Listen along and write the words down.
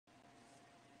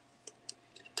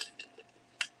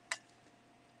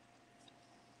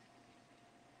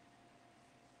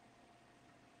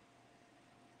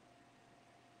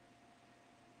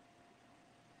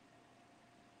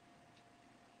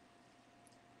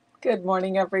Good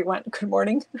morning, everyone. Good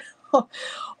morning. Oh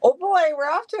boy,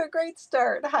 we're off to a great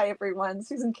start. Hi, everyone.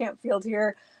 Susan Campfield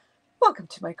here. Welcome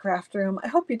to my craft room. I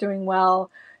hope you're doing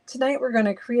well. Tonight we're going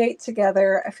to create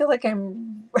together. I feel like I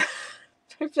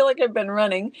feel like I've been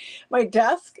running. My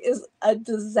desk is a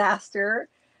disaster.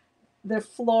 The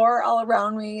floor all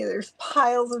around me, there's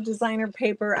piles of designer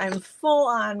paper. I'm full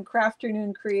on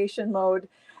crafternoon creation mode.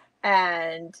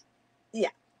 And yeah,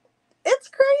 it's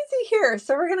crazy here.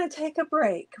 So we're going to take a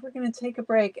break. We're going to take a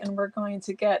break and we're going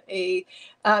to get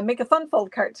make a fun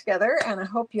fold cart together. And I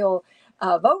hope you'll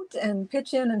vote and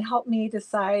pitch in and help me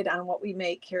decide on what we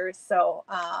make here. So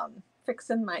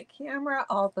fixing my camera,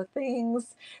 all the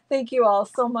things. Thank you all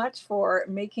so much for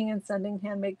making and sending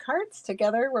handmade cards.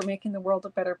 Together, we're making the world a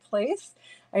better place.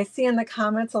 I see in the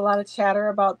comments a lot of chatter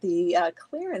about the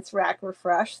clearance rack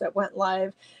refresh that went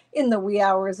live in the wee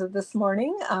hours of this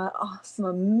morning. Some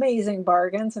amazing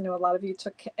bargains. I know a lot of you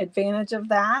took advantage of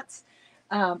that.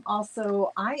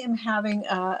 Also, I am having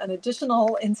an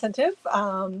additional incentive,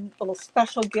 a little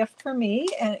special gift for me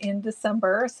in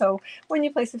December. So when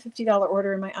you place a $50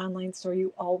 order in my online store,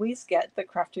 you always get the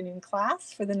Crafternoon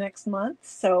class for the next month.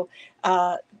 So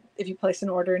if you place an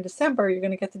order in December, you're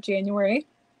going to get the January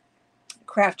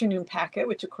Crafternoon packet,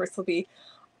 which of course will be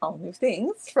all new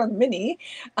things from Minnie.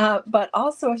 But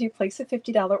also, if you place a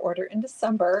 $50 order in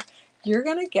December, you're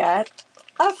going to get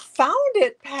a Found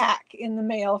It pack in the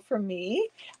mail from me.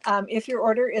 If your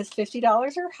order is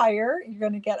 $50 or higher, you're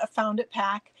going to get a Found It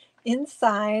pack.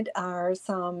 Inside are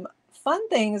some fun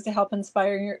things to help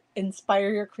inspire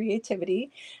your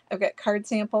creativity. I've got card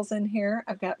samples in here.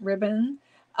 I've got ribbon,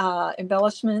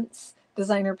 embellishments,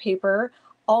 designer paper,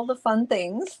 all the fun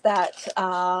things that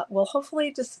will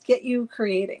hopefully just get you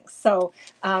creating. So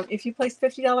if you place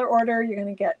 $50 order, you're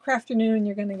going to get Crafternoon,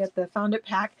 you're going to get the Found It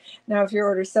pack. Now, if your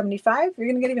order is $75, you're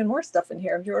going to get even more stuff in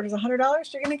here. If your order is $100,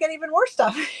 you're going to get even more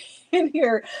stuff in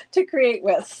here to create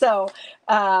with. So,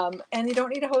 and you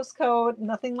don't need a host code,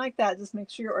 nothing like that. Just make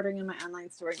sure you're ordering in my online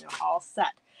store and you're all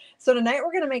set. So tonight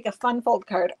we're going to make a fun fold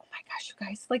card. Oh my gosh, you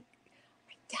guys, like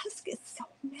my desk is so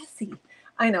messy.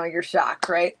 I know you're shocked,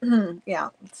 right? Yeah,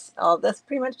 that's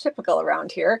pretty much typical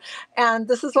around here. And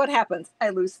this is what happens.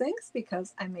 I lose things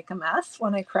because I make a mess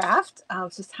when I craft.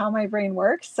 It's just how my brain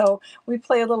works. So we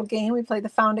play a little game. We play the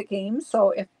Found It game.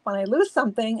 So when I lose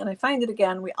something and I find it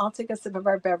again, we all take a sip of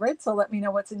our beverage. So let me know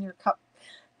what's in your cup.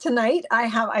 Tonight, I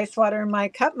have ice water in my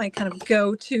cup, my kind of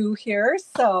go-to here.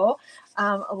 So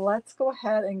let's go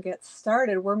ahead and get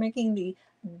started. We're making the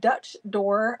Dutch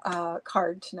door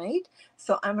card tonight.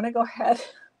 So I'm going to go ahead.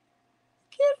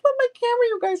 Can't flip my camera,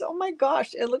 you guys. Oh my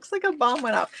gosh, it looks like a bomb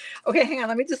went off. Okay, hang on.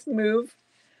 Let me just move.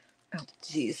 Oh,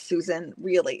 geez, Susan,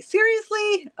 really?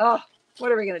 Seriously? Oh,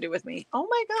 what are we going to do with me? Oh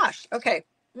my gosh. Okay.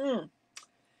 You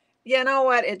know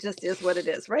what? It just is what it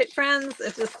is, right, friends?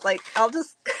 It's just like,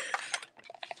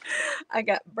 I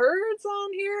got birds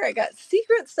on here. I got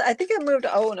secret stuff. I think I moved.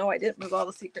 Oh, no, I didn't move all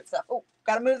the secret stuff. Oh,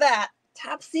 got to move that.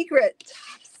 Top secret.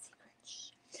 Top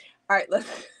secret. All right,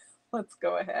 let's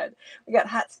go ahead. We got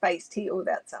hot spice tea. Oh,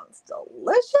 that sounds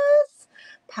delicious.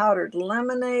 Powdered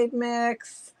lemonade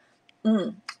mix.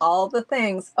 All the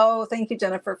things. Oh, thank you,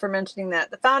 Jennifer, for mentioning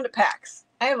that. The Found It packs.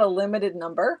 I have a limited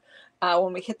number.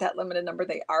 When we hit that limited number,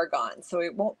 they are gone. So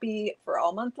it won't be for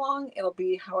all month long. It'll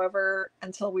be however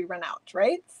until we run out,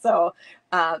 right? So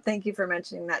thank you for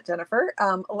mentioning that, Jennifer.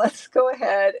 Let's go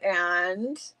ahead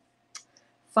and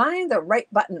find the right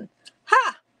button.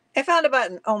 Ha! I found a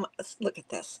button. Oh, look at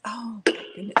this. Oh my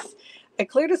goodness. I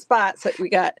cleared a spot. So we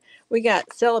got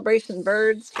celebration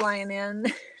birds flying in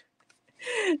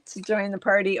to join the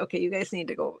party. Okay, you guys need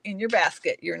to go in your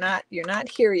basket. You're not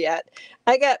here yet.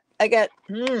 I got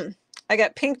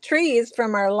pink trees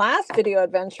from our last video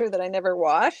adventure that I never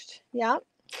washed. Yeah.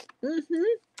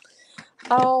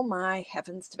 Oh my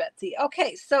heavens to Betsy.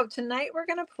 Okay, so tonight we're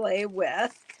going to play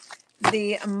with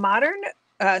the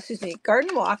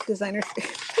Garden Walk Designer.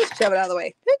 Just shove it out of the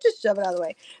way. Just shove it out of the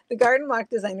way. The Garden Walk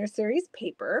Designer Series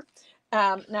paper.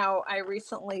 Now, I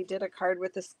recently did a card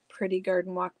with this pretty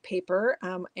Garden Walk paper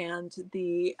and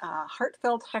the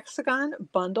Heartfelt Hexagon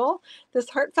bundle. This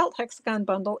Heartfelt Hexagon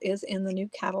bundle is in the new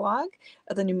catalog,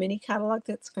 the new mini catalog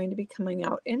that's going to be coming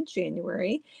out in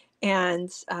January.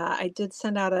 And I did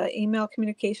send out an email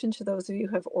communication to those of you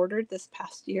who have ordered this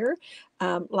past year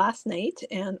last night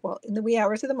and in the wee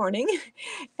hours of the morning.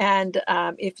 And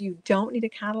if you don't need a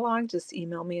catalog, just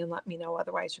email me and let me know.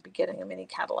 Otherwise, you'll be getting a mini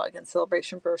catalog and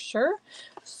celebration brochure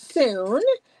soon.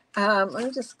 Let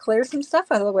me just clear some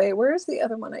stuff out of the way. Where's the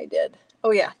other one I did? Oh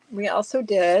yeah, we also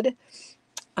did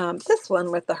this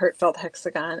one with the heartfelt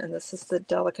hexagon, and this is the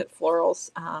Delicate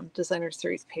Florals Designer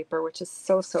Series paper, which is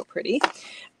so, so pretty.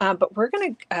 But we're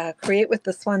going to create with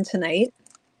this one tonight,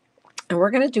 and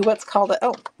we're going to do what's called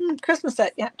a, Christmas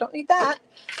set. Yeah, don't need that.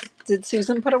 Did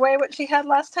Susan put away what she had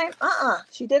last time?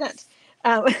 She didn't.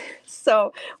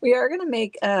 So we are going to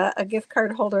make a gift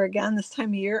card holder again. This time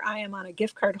of year, I am on a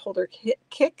gift card holder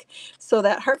kick. So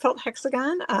that heartfelt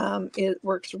hexagon, it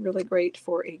works really great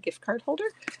for a gift card holder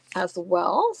as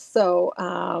well. So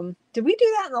did we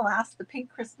do that in the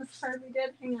pink Christmas card we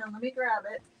did? Hang on, let me grab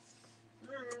it.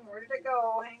 Where did it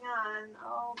go? Hang on.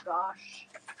 Oh gosh.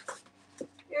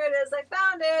 Here it is. I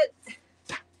found it.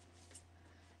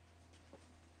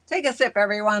 Take a sip,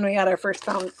 everyone. We got our first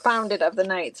found it of the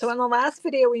night. So in the last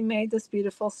video, we made this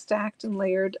beautiful stacked and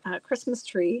layered Christmas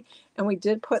tree, and we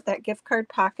did put that gift card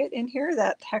pocket in here.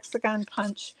 That hexagon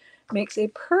punch makes a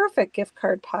perfect gift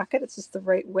card pocket. It's just the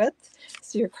right width,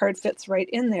 so your card fits right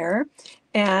in there.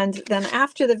 And then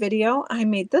after the video, I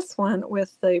made this one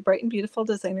with the Bright and Beautiful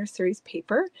Designer Series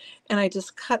paper, and I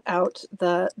just cut out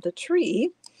the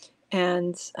tree.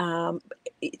 And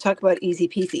talk about easy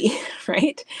peasy,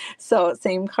 right? So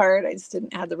same card, I just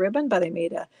didn't add the ribbon, but I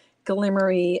made a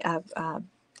glimmery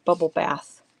bubble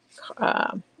bath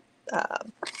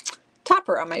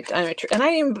topper on my tree, and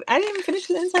I didn't even finish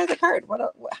the inside of the card.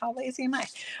 How lazy am I?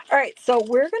 All right, so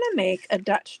we're gonna make a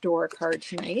Dutch door card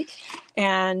tonight,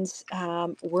 and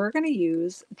we're gonna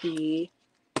use the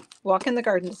Walk in the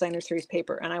Garden Designer Series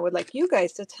paper, and I would like you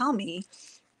guys to tell me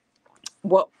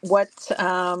what we're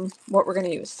going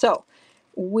to use. So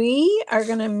we are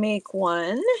going to make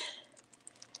one.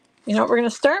 You know what we're going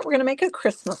to start? We're going to make a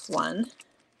Christmas one,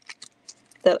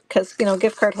 because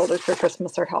gift card holders for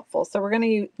Christmas are helpful. So we're going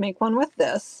to make one with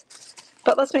this,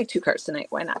 but let's make 2 cards tonight.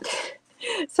 Why not?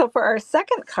 So for our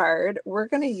second card, we're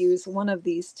going to use one of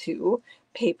these 2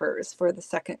 papers for the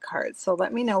second card. So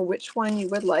let me know which one you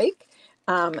would like.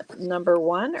 Number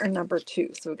 1 or number 2.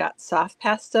 So we've got soft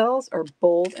pastels or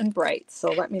bold and bright. So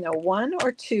let me know 1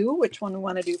 or 2, which one we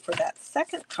want to do for that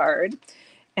second card.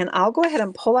 And I'll go ahead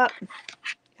and pull out,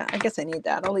 I guess I need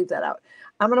that. I'll leave that out.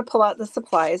 I'm going to pull out the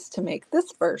supplies to make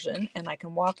this version, and I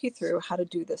can walk you through how to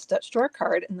do this Dutch door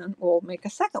card, and then we'll make a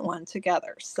second one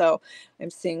together. So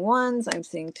I'm seeing 1s, I'm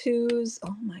seeing 2s.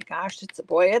 Oh my gosh, it's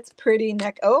pretty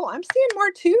Oh, I'm seeing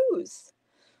more 2s.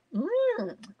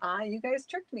 You guys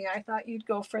tricked me. I thought you'd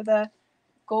go for the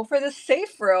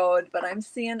safe road, but I'm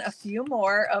seeing a few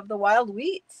more of the wild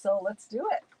wheat. So let's do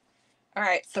it. All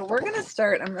right, so we're gonna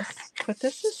start. I'm gonna put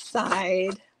this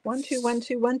aside. 1, 2, 1,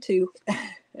 2, 1, 2.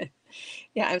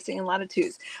 Yeah, I'm seeing a lot of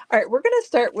 2s. All right, we're gonna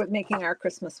start with making our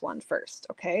Christmas one first.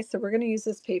 Okay, so we're gonna use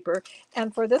this paper,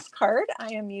 and for this card,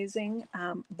 I am using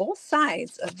both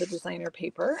sides of the designer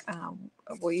paper.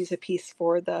 We'll use a piece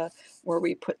for where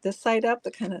we put this side up,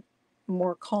 the kind of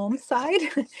more calm side,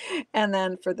 and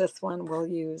then for this one, we'll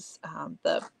use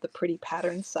the pretty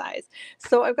pattern size.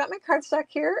 So I've got my cardstock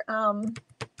here.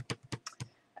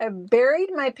 I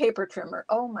buried my paper trimmer.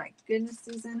 Oh my goodness,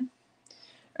 Susan.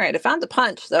 All right, I found the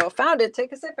punch, though. Found it.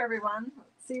 Take a sip, everyone.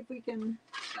 Let's see if we can.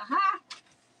 Aha!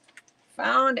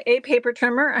 Found a paper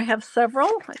trimmer. I have several.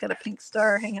 I got a pink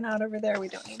star hanging out over there. We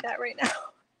don't need that right now.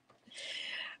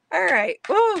 All right.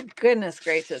 Oh, goodness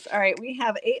gracious. All right, we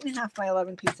have 8.5 by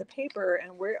 11 piece of paper,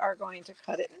 and we are going to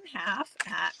cut it in half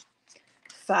at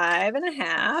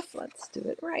 5.5. Let's do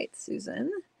it right,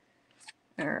 Susan.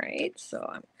 All right, so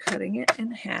I'm cutting it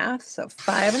in half, so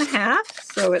 5.5.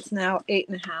 So it's now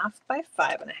 8.5 by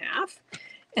 5.5,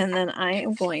 and then I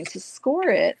am going to score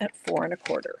it at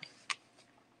 4.25.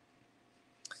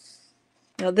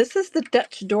 Now this is the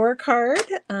Dutch door card.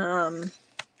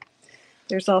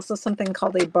 There's also something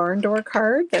called a barn door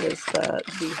card that is the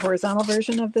horizontal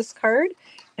version of this card.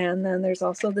 And then there's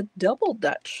also the double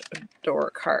Dutch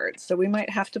door card. So we might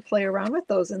have to play around with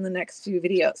those in the next few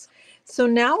videos. So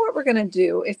now what we're going to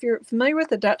do, if you're familiar with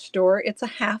the Dutch door, it's a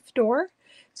half door.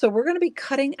 So we're going to be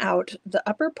cutting out the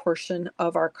upper portion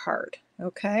of our card.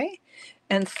 Okay.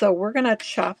 And so we're going to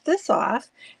chop this off,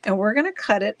 and we're going to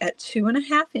cut it at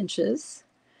 2.5 inches.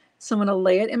 So I'm going to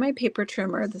lay it in my paper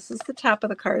trimmer. This is the top of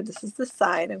the card. This is the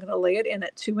side. I'm going to lay it in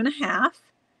at 2.5.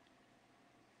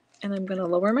 And I'm going to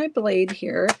lower my blade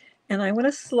here. And I'm going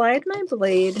to slide my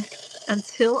blade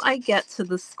until I get to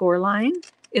the score line.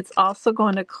 It's also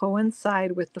going to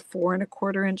coincide with the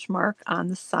 4.25 inch mark on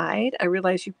the side. I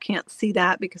realize you can't see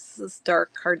that because this is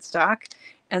dark cardstock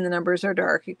and the numbers are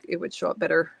dark. It would show up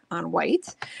better on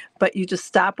white. But you just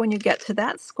stop when you get to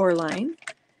that score line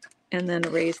and then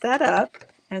raise that up.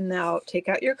 And now take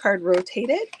out your card, rotate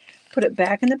it, put it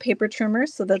back in the paper trimmer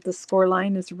so that the score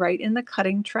line is right in the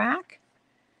cutting track.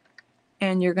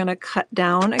 and you're going to cut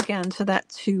down again to that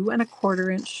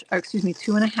 2¼ inch, or excuse me,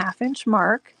 2½ inch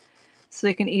mark. So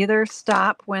you can either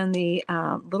stop when the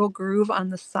little groove on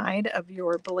the side of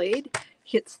your blade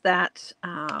hits that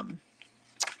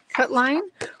cut line,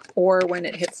 or when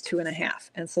it hits 2½.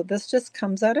 And so this just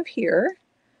comes out of here,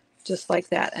 just like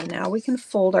that. And now we can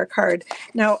fold our card.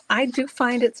 Now, I do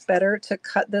find it's better to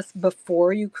cut this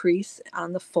before you crease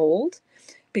on the fold,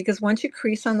 because once you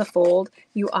crease on the fold,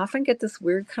 you often get this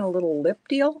weird kind of little lip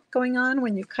deal going on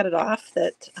when you cut it off,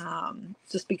 that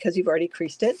just because you've already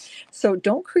creased it. So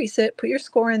don't crease it, put your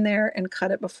score in there and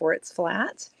cut it before it's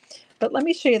flat. But let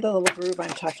me show you the little groove I'm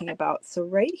talking about. So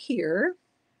right here,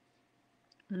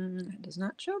 it does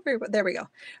not show very well. There we go.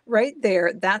 Right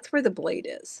there, that's where the blade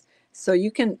is. So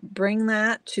you can bring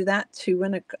that to that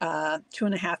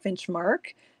 2½ inch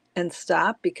mark and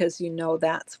stop, because you know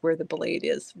that's where the blade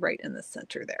is, right in the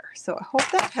center there. So I hope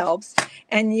that helps.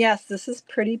 And yes, this is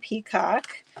Pretty Peacock.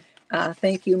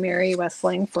 Thank you, Mary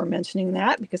Westling, for mentioning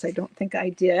that, because I don't think I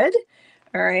did.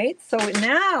 All right, so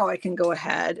now I can go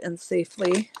ahead and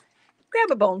safely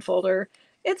grab a bone folder.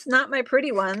 It's not my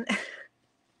pretty one.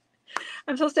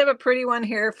 I'm supposed to have a pretty one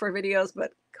here for videos,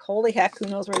 but holy heck, who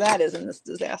knows where that is in this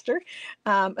disaster.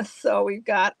 So we've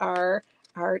got our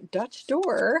Dutch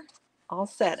door all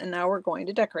set, and now we're going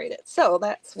to decorate it. So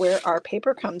that's where our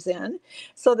paper comes in.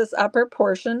 So this upper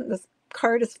portion, this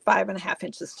card is 5½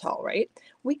 inches tall, right?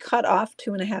 We cut off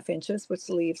 2½ inches, which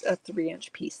leaves a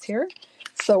 3-inch piece here.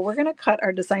 So we're going to cut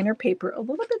our designer paper a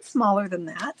little bit smaller than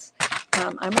that.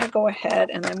 I'm going to go ahead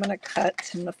and I'm going to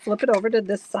cut, I'm going to flip it over to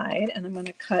this side, and I'm going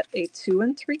to cut a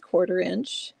 2¾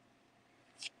 inch,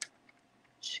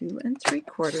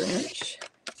 2¾ inch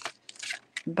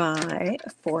by a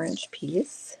 4-inch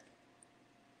piece.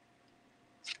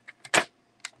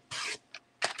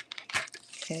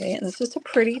 Okay, and it's just a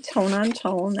pretty tone on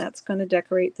tone. That's going to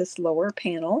decorate this lower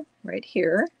panel right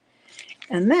here.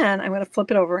 And then I'm going to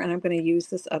flip it over, and I'm going to use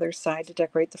this other side to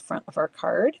decorate the front of our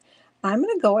card. I'm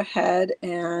going to go ahead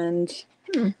and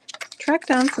track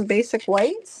down some basic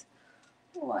whites.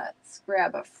 Let's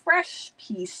grab a fresh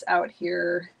piece out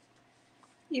here,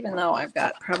 even though I've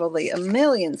got probably a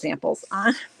million samples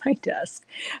on my desk.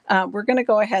 We're going to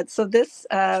go ahead. So this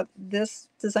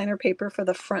designer paper for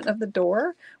the front of the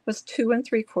door was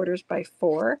 2¾ by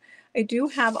 4. I do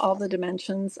have all the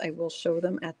dimensions. I will show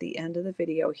them at the end of the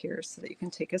video here so that you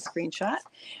can take a screenshot.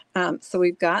 So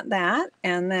we've got that,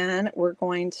 and then we're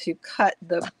going to cut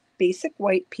the basic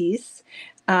white piece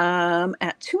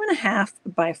at 2½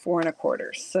 by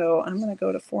 4¼ So I'm going to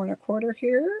go to 4¼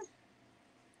 here.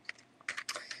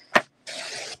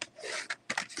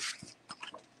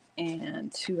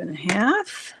 And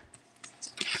 2½,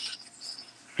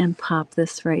 and pop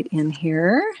this right in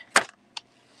here.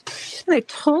 And I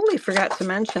totally forgot to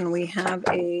mention, we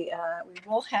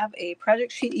will have a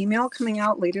project sheet email coming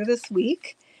out later this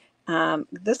week.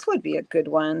 This would be a good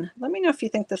one. Let me know if you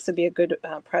think this would be a good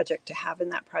project to have in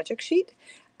that project sheet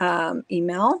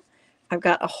email. I've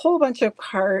got a whole bunch of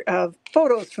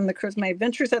photos from my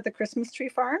adventures at the Christmas tree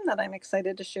farm that I'm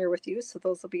excited to share with you. So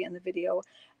those will be in the video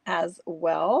as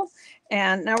well.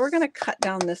 And now we're going to cut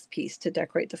down this piece to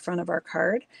decorate the front of our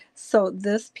card. So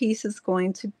this piece is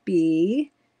going to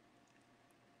be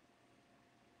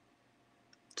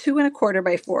 2¼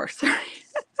 by 4. Sorry.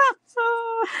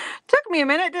 Took me a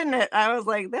minute, didn't it? I was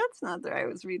like, that's not there. I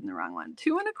was reading the wrong one.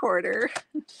 2¼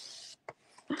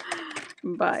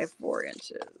 by 4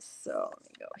 inches. So let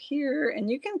me go here, and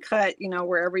you can cut,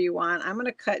 wherever you want. I'm going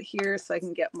to cut here so I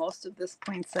can get most of this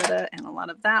poinsettia and a lot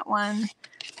of that one.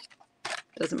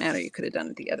 Doesn't matter, you could have done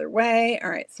it the other way. All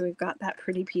right, so we've got that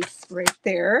pretty piece right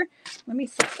there. Let me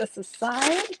set this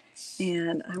aside,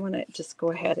 and I want to just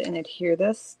go ahead and adhere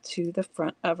this to the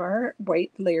front of our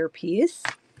white layer piece.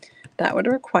 That would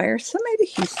require some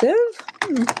adhesive.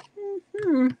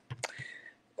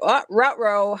 Oh,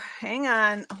 ruh-roh, hang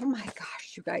on. Oh my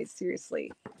gosh, you guys,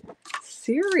 seriously.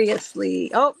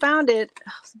 Oh, found it.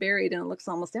 Oh, it's buried and it looks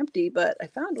almost empty, but I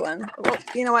found one. Oh,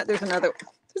 you know what? There's another.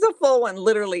 There's a full one,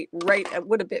 literally right. It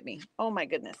would have bit me. Oh my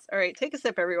goodness. All right, take a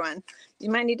sip, everyone. You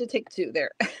might need to take 2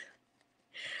 there. All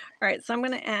right, so I'm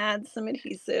going to add some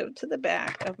adhesive to the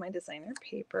back of my designer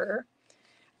paper.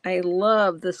 I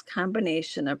love this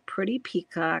combination of Pretty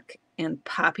Peacock and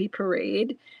Poppy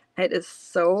Parade. It is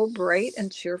so bright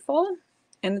and cheerful,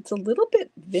 and it's a little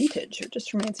bit vintage. It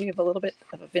just reminds me of a little bit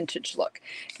of a vintage look.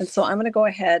 And so I'm going to go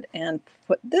ahead and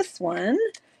put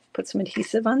some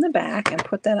adhesive on the back and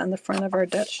put that on the front of our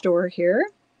Dutch door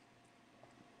here.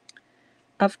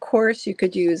 Of course, you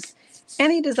could use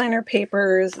any designer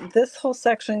papers. This whole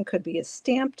section could be a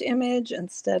stamped image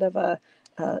instead of a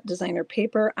designer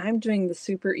paper. I'm doing the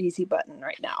super easy button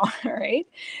right now. All right.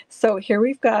 So here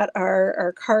we've got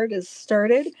our card is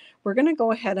started. We're going to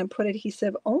go ahead and put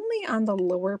adhesive only on the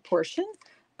lower portion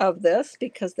of this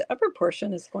because the upper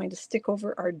portion is going to stick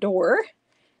over our door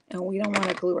and we don't want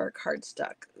to glue our card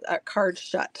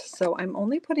shut. So I'm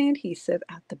only putting adhesive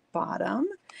at the bottom.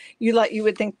 You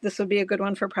would think this would be a good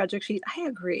one for project sheet. I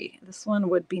agree. This one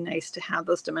would be nice to have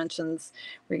those dimensions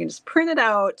where you can just print it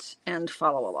out and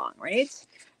follow along, right?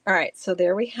 All right, so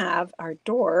there we have our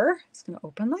door. It's going to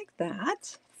open like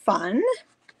that. Fun.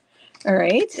 All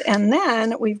right, and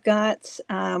then we've got,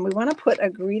 we want to put a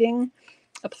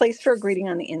place for a greeting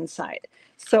on the inside.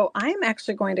 So I'm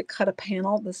actually going to cut a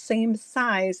panel the same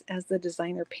size as the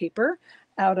designer paper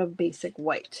out of basic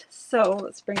white. So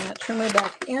let's bring that trimmer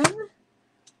back in,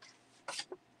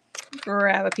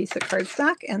 grab a piece of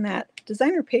cardstock, and that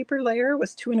designer paper layer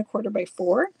was 2 1/4 by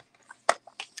 4.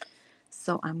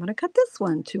 So I'm going to cut this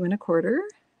one 2 1/4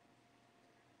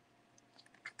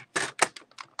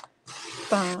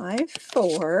 by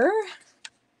 4.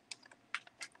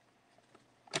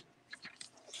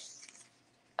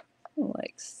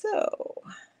 Like so.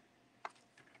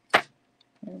 There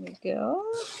we go.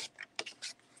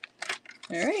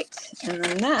 All right, and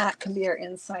then that can be our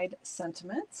inside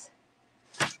sentiment.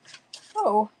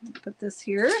 Oh, put this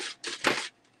here.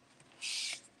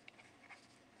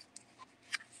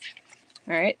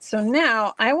 All right, so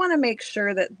now I want to make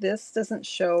sure that this doesn't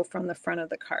show from the front of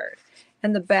the card.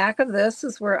 And the back of this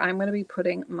is where I'm going to be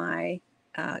putting my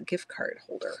gift card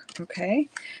holder, okay?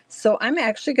 So I'm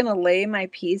actually going to lay my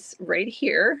piece right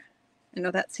here. I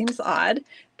know that seems odd,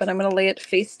 but I'm going to lay it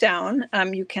face down.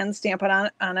 You can stamp it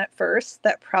on it first.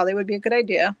 That probably would be a good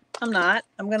idea. I'm not.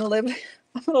 I'm going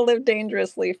to live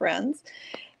dangerously, friends.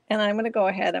 And I'm going to go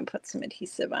ahead and put some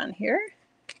adhesive on here.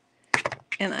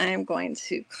 And I'm going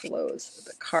to close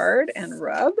the card and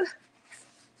rub.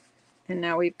 And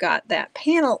now we've got that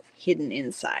panel hidden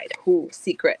inside. Ooh,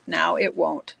 secret. Now it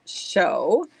won't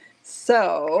show.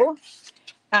 So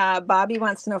Bobby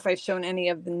wants to know if I've shown any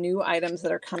of the new items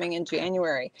that are coming in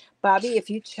January. Bobby, if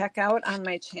you check out on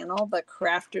my channel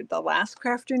the last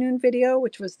Crafternoon video,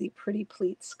 which was the Pretty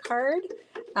Pleats card,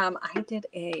 I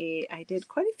did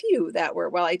quite a few that were,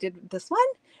 well, I did this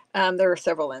one. There are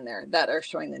several in there that are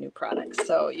showing the new products.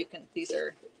 So these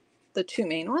are the 2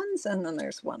 main ones, and then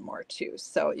there's one more too.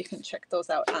 So you can check those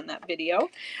out on that video. All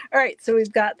right, so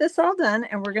we've got this all done,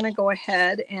 and we're going to go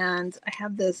ahead, and I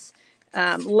have this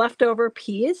leftover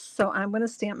piece. So I'm going to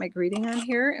stamp my greeting on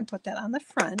here and put that on the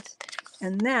front.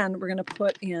 And then we're going to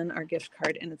put in our gift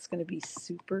card, and it's going to be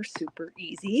super, super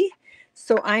easy.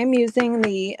 So I'm using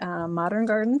the Modern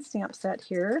Garden stamp set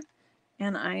here,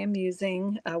 and I am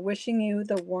using Wishing You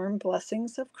the Warm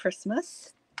Blessings of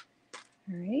Christmas.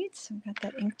 All right, so I've got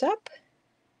that inked up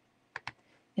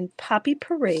in Poppy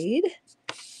Parade.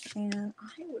 And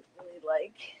I would really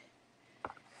like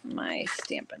my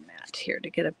Stampin' Mat here to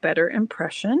get a better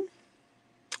impression.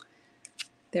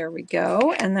 There we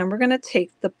go. And then we're going to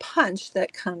take the punch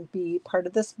that can be part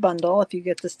of this bundle. If you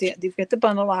get the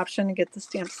bundle option and get the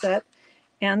stamp set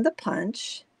and the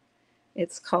punch.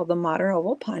 It's called the Modern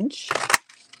Oval Punch.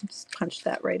 Just punch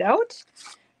that right out.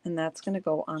 And that's going to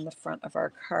go on the front of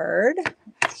our card.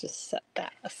 Let's just set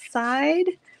that aside.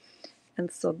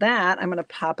 And so that I'm going to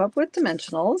pop up with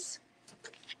dimensionals.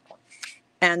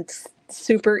 And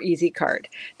super easy card.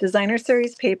 Designer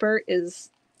Series paper is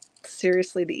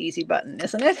seriously the easy button,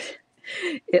 isn't it?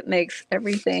 It makes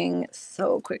everything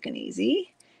so quick and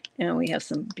easy. And we have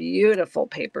some beautiful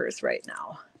papers right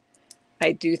now.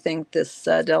 I do think this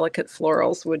Delicate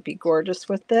Florals would be gorgeous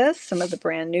with this. Some of the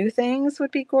brand new things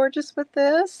would be gorgeous with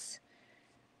this.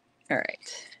 All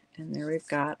right. And there we've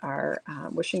got our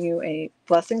Wishing You a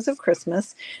Blessings of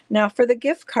Christmas. Now for the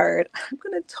gift card, I'm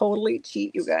going to totally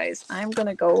cheat, you guys. I'm going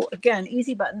to go, again,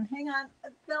 easy button. Hang on.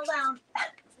 It fell down.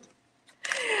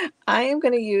 I am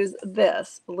going to use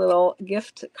this little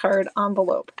gift card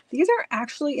envelope. These are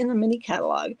actually in the mini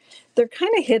catalog. They're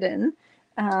kind of hidden.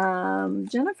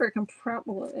 Jennifer can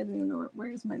probably, I don't even know,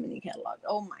 where's my mini catalog?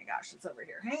 Oh my gosh, it's over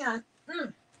here. Hang on.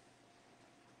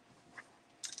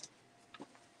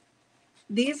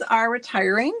 These are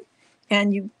retiring,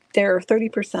 and they're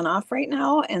 30% off right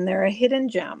now, and they're a hidden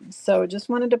gem. So just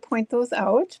wanted to point those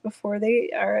out before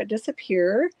they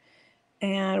disappear.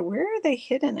 And where are they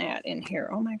hidden at in here?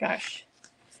 Oh my gosh.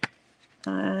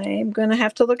 I'm going to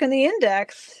have to look in the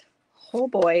index. Oh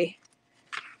boy.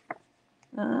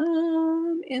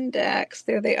 Index.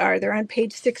 There they are. They're on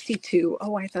page 62.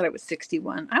 Oh, I thought it was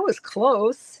 61. I was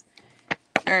close.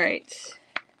 All right.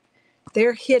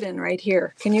 They're hidden right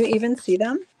here. Can you even see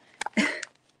them?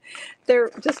 They're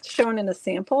just shown in a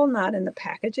sample, not in the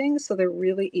packaging, so they're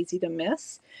really easy to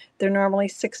miss. They're normally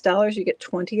 $6. You get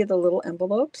 20 of the little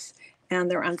envelopes, and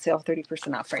they're on sale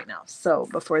 30% off right now, so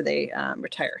before they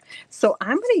retire. So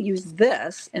I'm going to use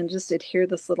this and just adhere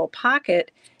this little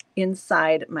pocket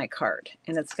inside my card.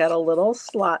 And it's got a little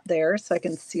slot there so I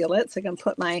can seal it. So I can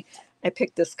put my, I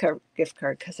picked this gift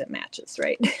card because it matches,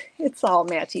 right? It's all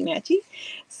matchy-matchy.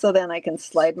 So then I can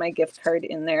slide my gift card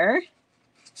in there.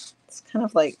 It's kind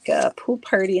of like Pool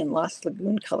Party and Lost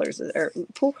Lagoon colors, or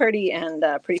Pool Party and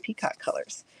Pretty Peacock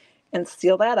colors. And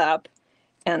seal that up.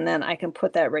 And then I can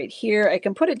put that right here. I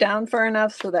can put it down far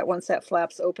enough so that once that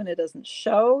flap's open, it doesn't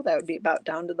show. That would be about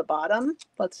down to the bottom.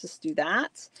 Let's just do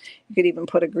that. You could even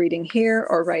put a greeting here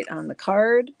or right on the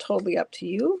card. Totally up to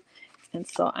you. And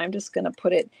so I'm just going to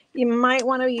put it, you might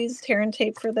want to use tear and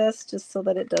tape for this just so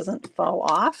that it doesn't fall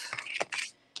off.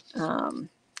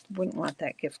 Wouldn't want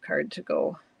that gift card to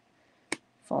go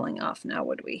falling off now,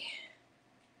 would we?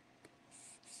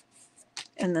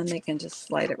 And then they can just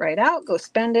slide it right out, go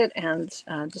spend it, and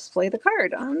display the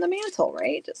card on the mantle,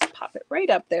 right? Just pop it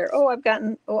right up there. Oh, I got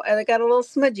a little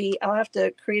smudgy. I'll have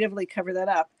to creatively cover that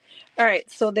up. All right,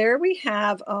 so there we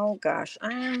have, oh gosh,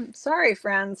 I'm sorry,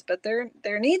 friends, but there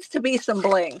needs to be some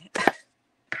bling.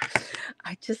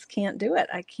 I just can't do it.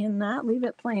 I cannot leave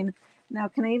it plain. Now,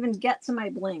 can I even get to my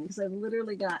bling? Because I've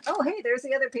literally got, oh, hey, there's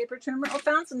the other paper trimmer. Oh,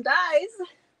 found some dies.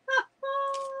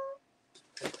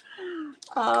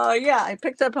 Yeah, I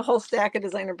picked up a whole stack of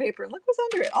designer paper. Look what's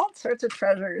under it. All sorts of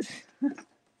treasures.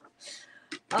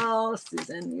 Oh,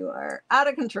 Susan, you are out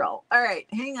of control. All right,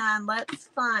 hang on. Let's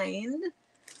move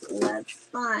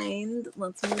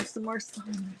some more. Oh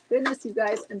my goodness, you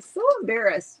guys, I'm so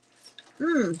embarrassed.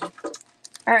 All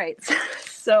right,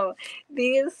 so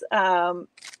these are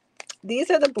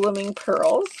the blooming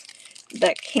pearls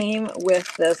that came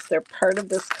with this. They're part of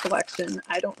this collection.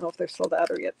 I don't know if they're sold out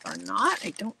or yet or not. I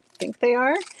don't think they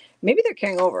are. Maybe they're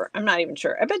carrying over. I'm not even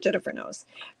sure. I bet Jennifer knows.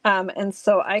 And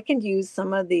so I can use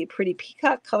some of the Pretty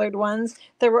Peacock colored ones.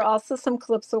 There were also some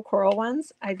Calypso Coral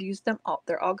ones. I've used them all.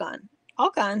 They're all gone. All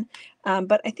gone.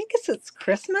 But I think it's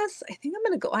Christmas. I think I'm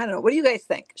going to go. I don't know. What do you guys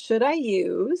think? Should I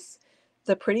use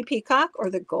the Pretty Peacock or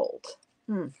the gold?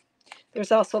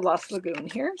 There's also Lost Lagoon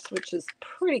here, which is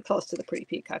pretty close to the Pretty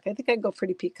Peacock. I think I'd go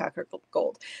Pretty Peacock or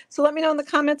gold. So let me know in the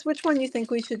comments which one you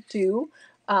think we should do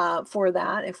for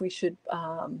that, if we should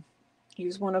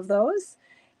use one of those.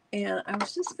 And I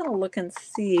was just going to look and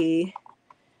see.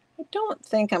 I don't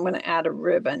think I'm going to add a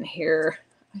ribbon here.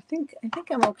 I think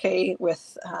I'm okay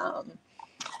with,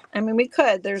 I mean, we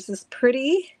could. There's this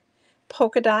pretty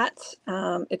polka dot.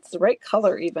 It's the right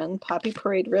color even, Poppy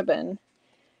Parade ribbon.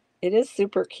 It is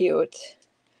super cute.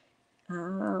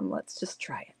 Let's just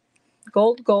try it.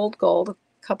 Gold, gold, gold. A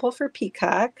couple for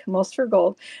peacock, most for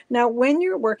gold. Now, when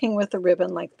you're working with a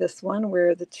ribbon like this one,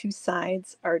 where the two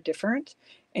sides are different,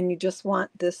 and you just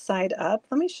want this side up,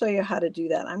 let me show you how to do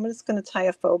that. I'm just going to tie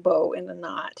a faux bow in a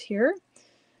knot here.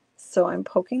 So I'm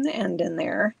poking the end in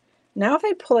there. Now, if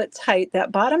I pull it tight,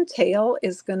 that bottom tail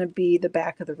is going to be the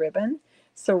back of the ribbon.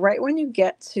 So right when you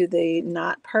get to the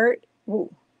knot part,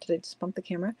 ooh, did I just bump the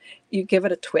camera? You give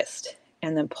it a twist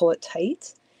and then pull it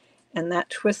tight, and that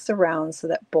twists around so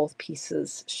that both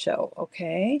pieces show,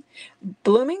 okay?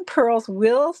 Blooming pearls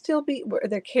will still be,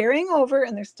 they're carrying over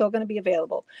and they're still going to be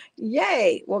available.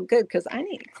 Yay! Well, good, because I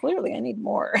need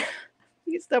more.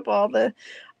 Used up all the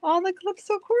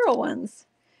Calypso Coral ones.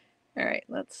 All right,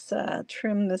 let's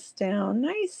trim this down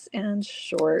nice and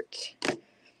short.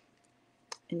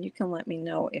 And you can let me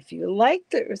know if you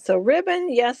liked it. So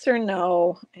ribbon, yes or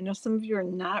no. I know some of you are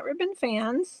not ribbon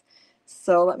fans.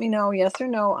 So let me know yes or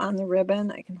no on the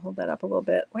ribbon. I can hold that up a little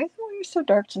bit. Why is the wire so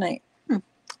dark tonight?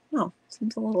 Oh,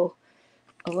 seems a little,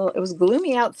 it was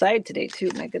gloomy outside today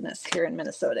too. My goodness, here in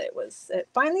Minnesota.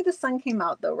 Finally the sun came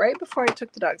out though, right before I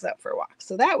took the dogs out for a walk.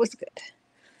 So that was good.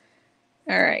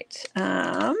 All right.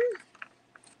 I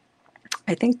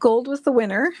think gold was the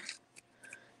winner.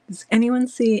 Does anyone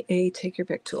see a take your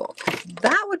pick tool?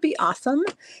 That would be awesome.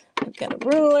 I've got a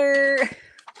ruler.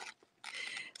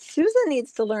 Susan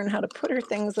needs to learn how to put her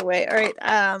things away. All right,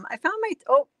 I found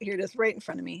oh, here it is right in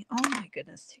front of me. Oh my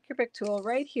goodness, take your pick tool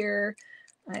right here.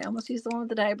 I almost used the one with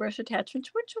the die brush attachment,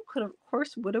 which of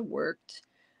course would have worked.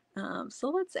 So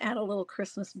let's add a little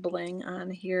Christmas bling on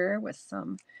here with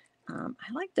some,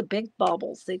 I like the big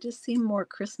baubles. They just seem more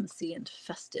Christmassy and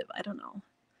festive. I don't know.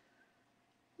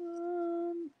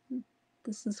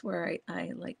 This is where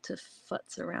I like to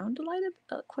futz around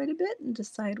quite a bit and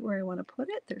decide where I want to put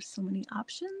it. There's so many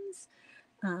options.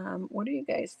 What are you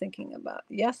guys thinking about?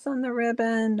 Yes on the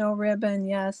ribbon, no ribbon,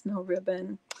 yes, no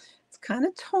ribbon. It's kind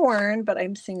of torn, but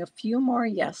I'm seeing a few more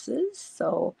yeses.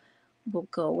 So we'll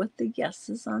go with the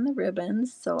yeses on the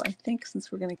ribbons. So I think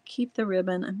since we're going to keep the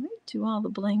ribbon, I might do all the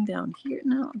bling down here.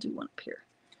 No, I'll do one up here.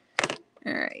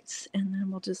 All right, and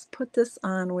then we'll just put this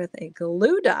on with a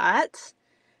glue dot.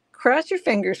 Cross your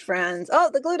fingers, friends. Oh,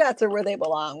 the glue dots are where they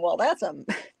belong. Well, that's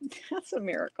a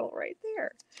miracle right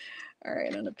there. All right,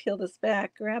 I'm going to peel this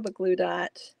back, grab a glue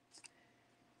dot,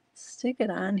 stick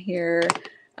it on here.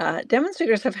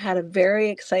 Demonstrators have had a very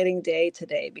exciting day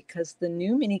today because the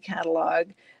new mini catalog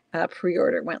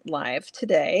pre-order went live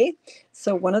today.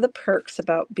 So one of the perks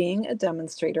about being a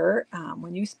demonstrator,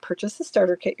 when you purchase the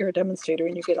starter kit, you're a demonstrator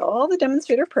and you get all the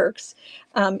demonstrator perks,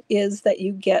 is that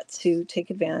you get to take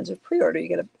advantage of pre-order. You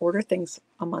get to order things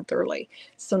a month early.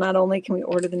 So not only can we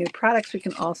order the new products, we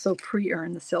can also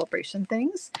pre-earn the celebration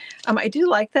things. I do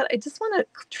like that. I just want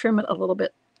to trim it a little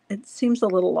bit. It seems a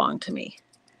little long to me.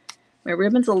 My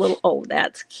ribbon's a little, oh,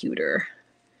 that's cuter.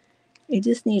 You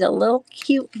just need a little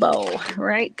cute bow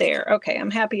right there. Okay,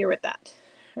 I'm happier with that.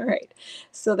 All right,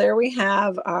 so there we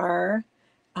have our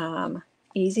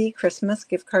easy Christmas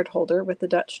gift card holder with the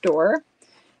Dutch door.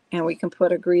 And we can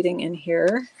put a greeting in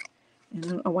here. And I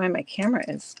don't know why my camera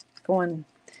is going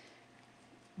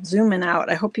zooming out.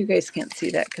 I hope you guys can't see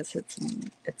that because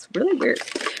it's really weird.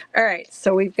 All right,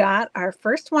 so we've got our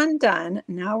first one done.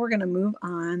 Now we're going to move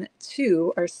on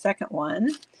to our second one.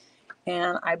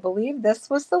 And I believe this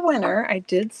was the winner. I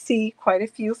did see quite a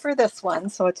few for this one.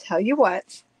 So I'll tell you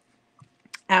what,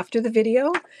 after the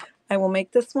video, I will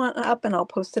make this one up and I'll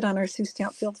post it on our Sue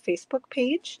Stampfield Facebook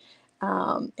page.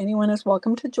 Anyone is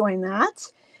welcome to join that.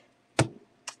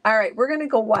 All right, we're going to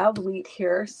go wild wheat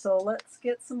here. So let's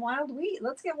get some wild wheat.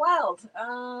 Let's get wild.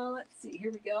 Let's see,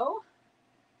 here we go.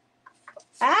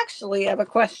 Actually, I have a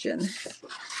question.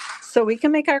 So we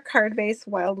can make our card base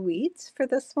wild wheat for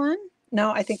this one.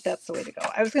 No, I think that's the way to go.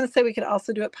 I was going to say we could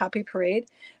also do it Poppy Parade,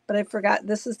 but I forgot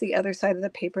this is the other side of the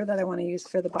paper that I want to use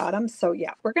for the bottom. So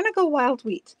yeah, we're going to go wild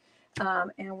wheat.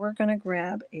 And we're going to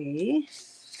grab a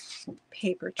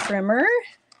paper trimmer,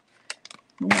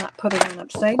 not put it on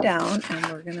upside down, and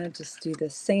we're going to just do the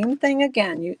same thing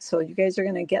again. So you guys are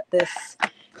going to get this,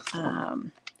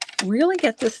 really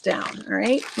get this down, all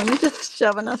right? Let me just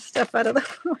shove enough stuff out of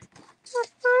the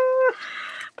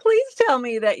Please tell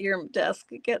me that your desk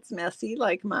gets messy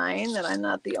like mine, that I'm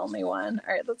not the only one.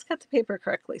 All right, let's cut the paper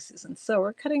correctly, Susan. So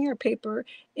we're cutting our paper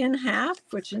in half,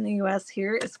 which in the US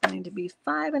here is going to be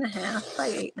 5.5 by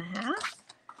 8.5.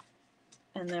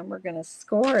 And then we're going to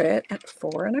score it at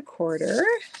 4 1/4.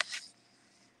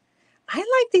 I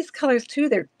like these colors too.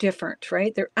 They're different,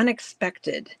 right? They're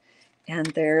unexpected and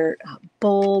they're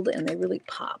bold and they really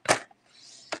pop.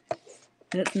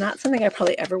 And it's not something I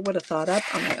probably ever would have thought up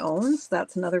on my own. So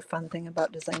that's another fun thing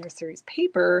about Designer Series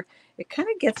paper. It kind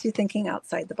of gets you thinking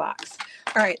outside the box.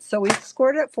 All right, so we've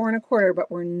scored it at 4 1/4,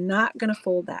 but we're not going to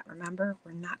fold that. Remember,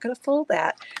 we're not going to fold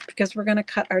that because we're going to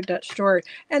cut our Dutch door.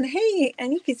 And hey,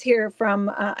 Aniki's here from,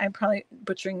 I'm probably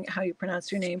butchering how you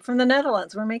pronounce your name, from the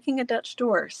Netherlands. We're making a Dutch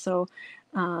door. So,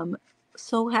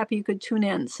 so happy you could tune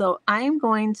in. So I'm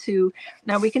going to,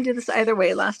 now we can do this either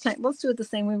way. Last time, let's do it the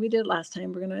same way we did last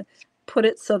time. We're going to put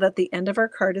it so that the end of our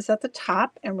card is at the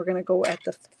top, and we're going to go at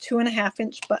the 2.5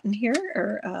 inch button here,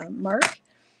 or mark,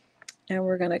 and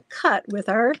we're going to cut with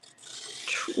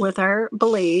our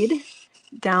blade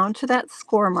down to that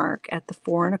score mark at the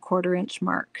 4 1/4 inch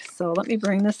mark. So let me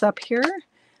bring this up here.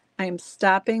 I'm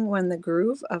stopping when the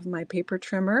groove of my paper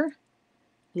trimmer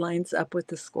lines up with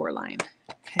the score line.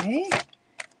 Okay.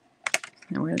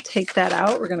 And we're going to take that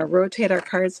out. We're going to rotate our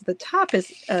cards. So the top is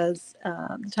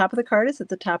the top of the card is at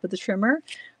the top of the trimmer.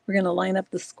 We're going to line up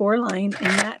the score line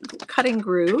in that cutting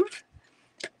groove.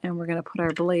 And we're going to put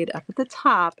our blade up at the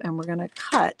top and we're going to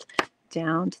cut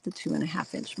down to the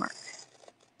 2.5 inch mark.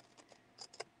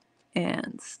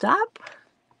 And stop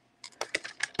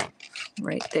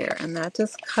right there. And that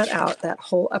just cut out that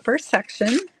whole upper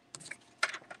section.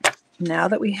 Now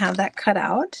that we have that cut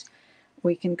out,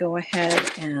 we can go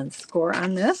ahead and score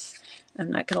on this.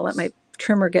 I'm not going to let my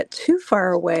trimmer get too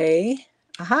far away.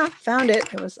 Aha, found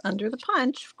it. It was under the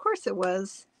punch. Of course it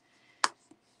was,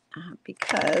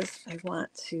 because I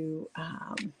want to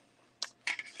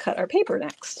cut our paper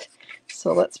next.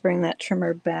 So let's bring that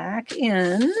trimmer back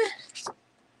in.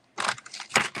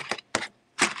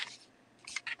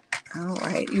 All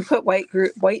right, you put white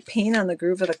paint on the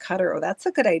groove of the cutter. Oh, that's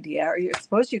a good idea. Or I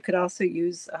suppose you could also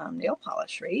use nail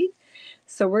polish, right?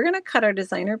 So we're going to cut our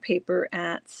designer paper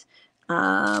at,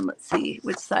 let's see,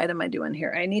 which side am I doing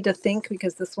here? I need to think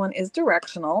because this one is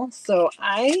directional. So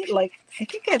I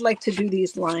think I'd like to do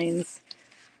these lines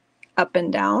up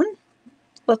and down.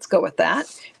 let's go with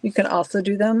that. You can also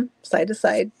do them side to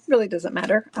side. Really doesn't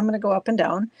matter. I'm going to go up and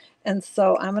down. And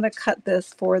so I'm going to cut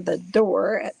this for the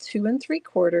door at 2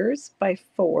 3/4 by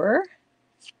 4.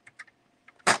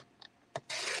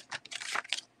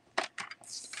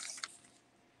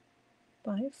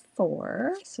 By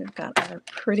 4. So we've got our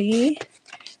pretty,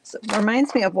 so it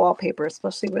reminds me of wallpaper,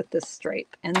 especially with this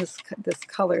stripe and this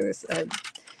color is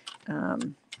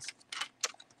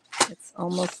it's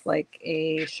almost like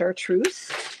a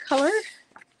chartreuse color.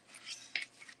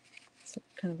 It's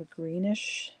kind of a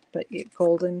greenish but yet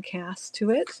golden cast to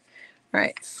it. All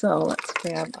right, so let's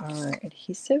grab our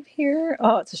adhesive here.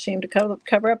 Oh, it's a shame to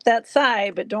cover up that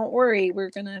side, but don't worry, we're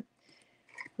gonna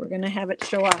have it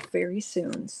show off very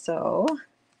soon. So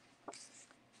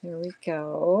here we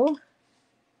go.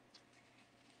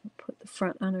 We'll put the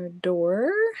front on our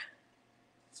door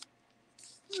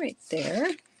right there.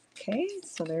 Okay,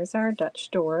 so there's our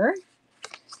Dutch door.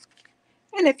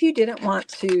 And if you didn't want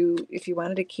to, if you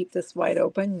wanted to keep this wide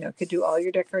open, you could do all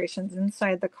your decorations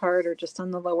inside the card or just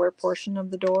on the lower portion of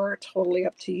the door. Totally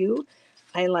up to you.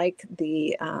 I like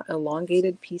the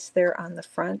elongated piece there on the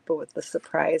front, but with the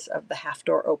surprise of the half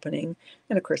door opening.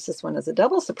 And of course, this one is a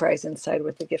double surprise inside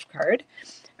with the gift card.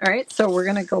 All right, so we're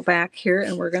going to go back here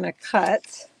and we're going to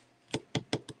cut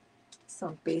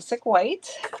some basic white.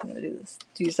 I'm going to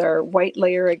use our white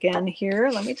layer again here.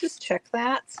 Let me just check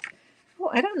that. Oh,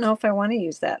 I don't know if I want to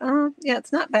use that. Yeah,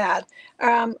 it's not bad.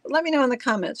 Let me know in the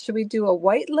comments. Should we do a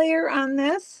white layer on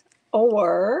this,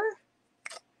 or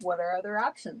what are other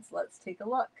options? Let's take a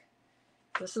look.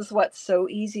 This is what's so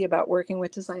easy about working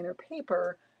with designer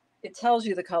paper. It tells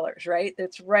you the colors, right?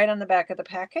 It's right on the back of the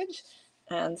package.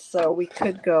 And so we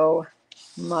could go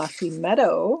Mossy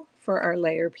Meadow for our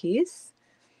layer piece.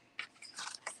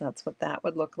 So that's what that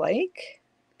would look like.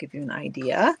 Give you an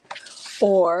idea.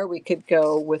 Or we could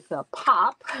go with a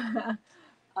pop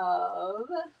of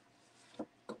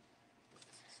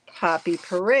Poppy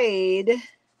Parade.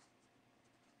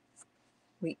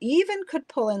 We even could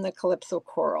pull in the Calypso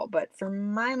Coral, but for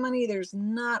my money, there's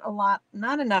not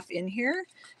enough in here.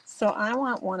 So I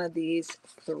want one of these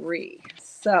 3.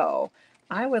 So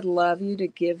I would love you to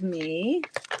give me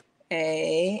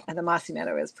and the Mossy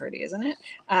Meadow is pretty, isn't it?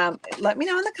 Let me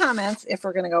know in the comments if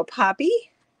we're going to go Poppy,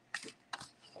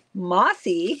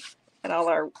 Mossy, and all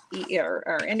our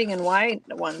ending in Y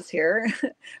ones here.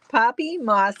 Poppy,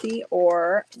 Mossy,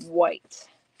 or white.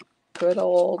 Good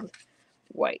old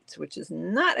white, which is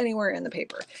not anywhere in the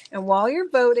paper. And while you're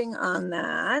voting on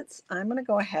that, I'm going to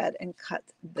go ahead and cut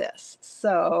this.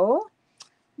 So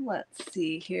let's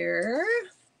see here.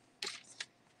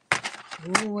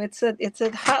 Ooh, it's a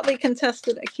hotly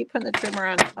contested. I keep putting the trimmer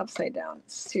on upside down.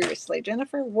 Seriously,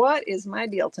 Jennifer, what is my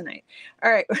deal tonight?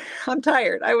 All right, I'm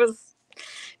tired. It was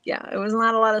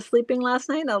not a lot of sleeping last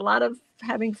night. A lot of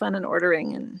having fun and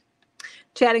ordering and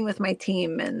chatting with my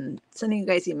team and sending you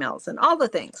guys emails and all the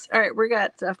things. All right, we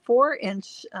got a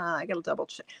 4-inch. I got to double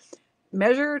check.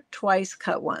 Measure twice,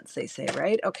 cut once, they say,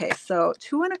 right? Okay, so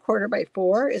 2 1/4 by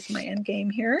 4 is my end game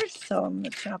here. So I'm going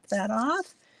to chop that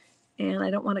off. And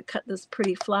I don't want to cut this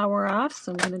pretty flower off,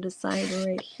 so I'm going to decide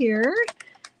right here,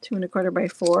 2 1/4 by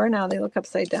 4. Now they look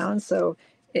upside down, so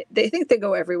they think they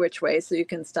go every which way, so you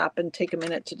can stop and take a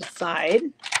minute to decide.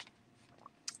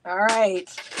 All right.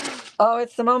 Oh,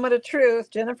 it's the moment of truth.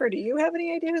 Jennifer, do you have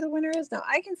any idea who the winner is? Now,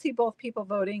 I can see both people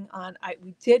voting on.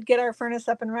 We did get our furnace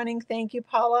up and running. Thank you,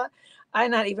 Paula.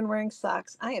 I'm not even wearing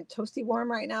socks. I am toasty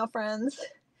warm right now, friends.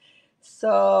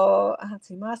 So let's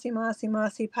see, Mossy, Mossy,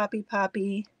 Mossy, Poppy,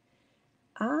 Poppy.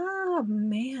 Ah,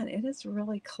 man, it is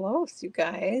really close, you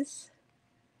guys.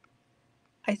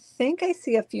 I think I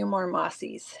see a few more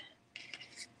Mossies.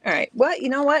 All right, well, you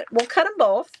know what? We'll cut them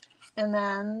both and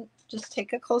then just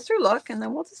take a closer look and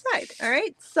then we'll decide. All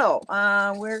right, so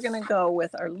we're going to go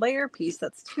with our layer piece.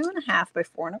 That's 2 1/2 by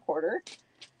 4 1/4.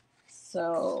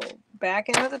 So back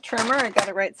into the trimmer. I got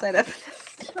it right side up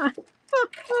this time.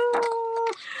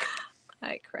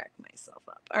 I cracked myself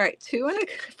up. All right,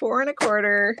 4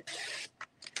 1/4.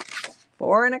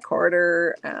 4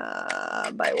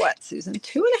 1/4 by what, Susan?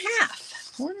 2 1/2.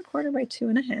 4 1/4 by 2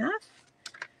 1/2.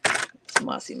 This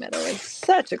Mossy Meadow is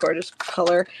such a gorgeous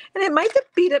color, and it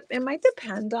might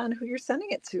depend on who you're sending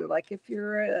it to. Like if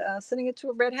you're sending it to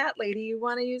a red hat lady, you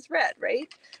want to use red,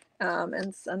 right?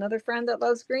 And another friend that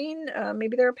loves green,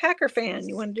 maybe they're a Packer fan.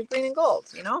 You want to do green and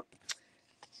gold, you know?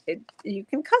 You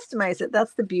can customize it.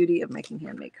 That's the beauty of making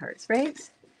handmade cards, right?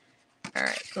 All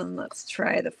right, then let's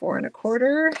try the 4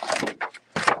 1/4.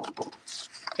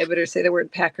 I better say the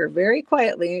word Packer very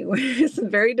quietly. Some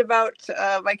very devout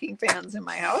Viking fans in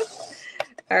my house.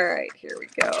 All right, here we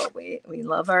go. We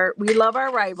love our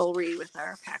rivalry with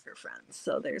our Packer friends.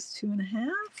 So there's 2.5.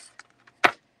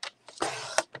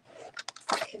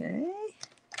 Okay.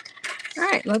 All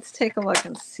right, let's take a look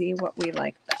and see what we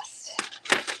like best.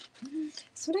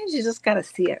 Sometimes you just got to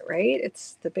see it, right?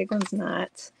 It's the big one's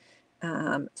not.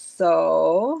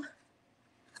 So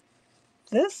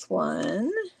this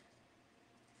one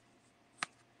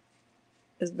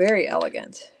is very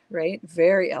elegant, right?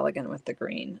 Very elegant with the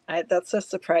green. That's a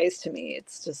surprise to me.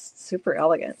 It's just super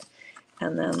elegant.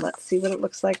 And then let's see what it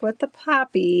looks like with the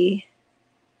poppy.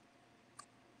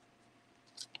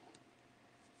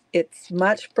 It's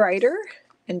much brighter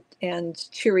and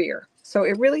cheerier. So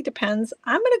it really depends.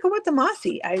 I'm going to go with the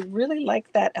mossy. I really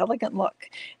like that elegant look.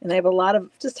 And I have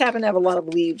just happen to have a lot of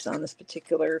leaves on this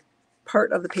particular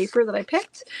part of the paper that I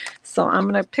picked. So I'm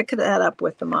going to pick that up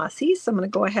with the mossy. So I'm going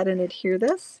to go ahead and adhere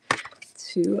this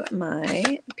to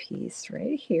my piece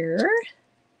right here.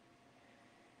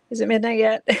 Is it midnight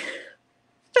yet?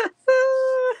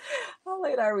 How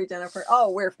late are we, Jennifer? Oh,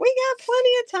 we got plenty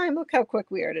of time. Look how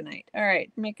quick we are tonight. All right,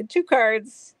 making 2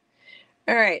 cards.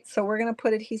 All right, so we're going to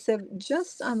put adhesive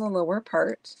just on the lower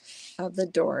part of the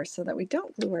door so that we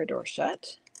don't glue our door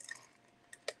shut.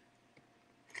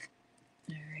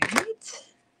 All right.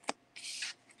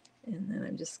 And then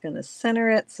I'm just going to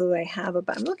center it so that I have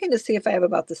about, I'm looking to see if I have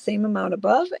about the same amount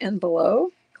above and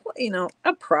below, you know,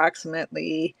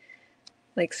 approximately.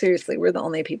 Like, seriously, we're the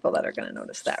only people that are going to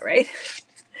notice that, right?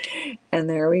 And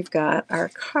there we've got our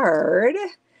card.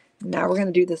 Now we're going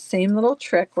to do the same little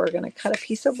trick. We're going to cut a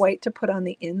piece of white to put on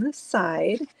the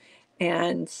inside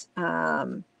and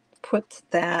put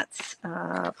that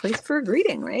place for a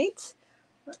greeting, right?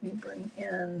 Let me bring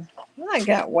in, well, I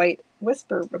got white,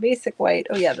 Whisper, basic white.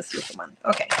 Oh yeah, this is the one.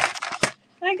 Okay.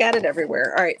 I got it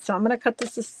everywhere. All right, so I'm going to cut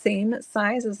this the same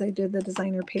size as I did the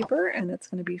designer paper, and it's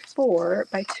going to be 4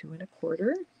 by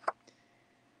 2.25.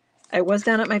 I was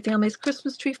down at my family's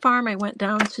Christmas tree farm. I went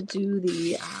down to do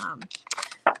we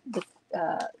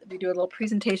do a little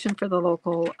presentation for the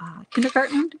local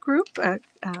kindergarten group at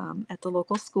the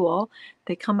local school.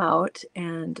 They come out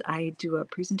and I do a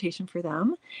presentation for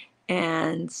them.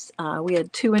 And we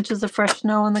had 2 inches of fresh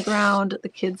snow on the ground. The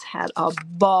kids had a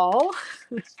ball.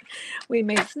 We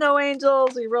made snow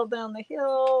angels. We rolled down the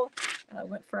hill.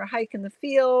 Went for a hike in the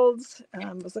fields.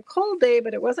 It was a cold day,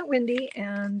 but it wasn't windy,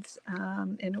 and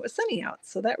it was sunny out,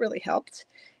 so that really helped.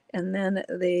 And then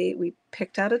we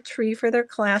picked out a tree for their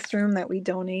classroom that we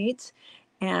donate,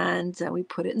 and we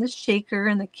put it in the shaker,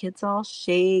 and the kids all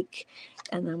shake,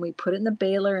 and then we put it in the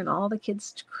baler, and all the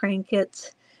kids crank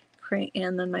it.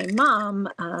 And then my mom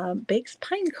bakes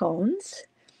pine cones.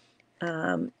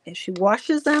 And she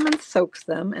washes them and soaks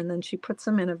them, and then she puts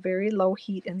them in a very low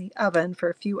heat in the oven for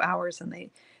a few hours, and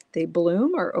they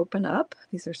bloom or open up.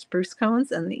 These are spruce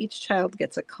cones, and each child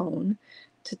gets a cone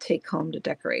to take home to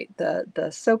decorate. The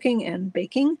soaking and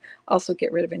baking also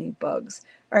get rid of any bugs.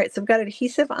 All right, so I've got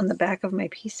adhesive on the back of my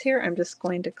piece here. I'm just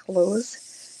going to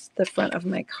close the front of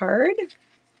my card,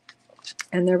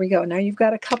 and there we go. Now you've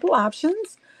got a couple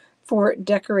options for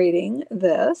decorating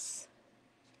this.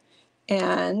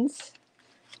 And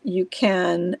you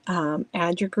can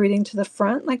add your greeting to the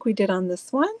front like we did on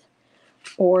this one,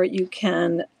 or you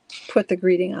can put the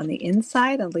greeting on the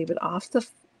inside and leave it off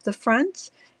the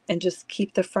front and just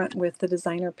keep the front with the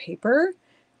designer paper.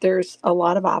 There's a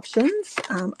lot of options.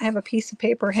 I have a piece of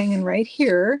paper hanging right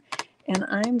here, and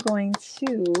I'm going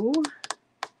to...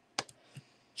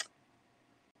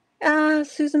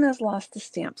 Susan has lost the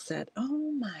stamp set.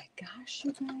 Oh my gosh,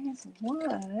 you guys,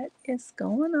 what is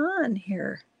going on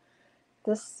here?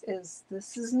 This is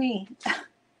me.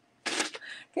 Okay,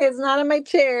 it's not in my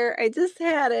chair. I just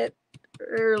had it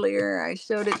earlier. I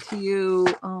showed it to you.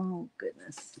 Oh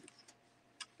goodness.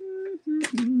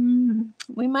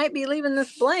 We might be leaving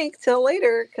this blank till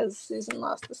later because Susan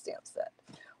lost the stamp set.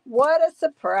 What a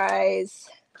surprise.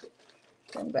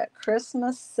 I've got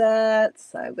Christmas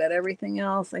sets. I've got everything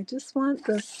else. I just want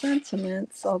the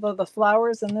sentiments, although the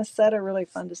flowers in this set are really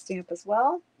fun to stamp as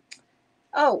well.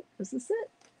 Oh, is this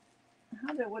it?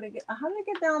 How did I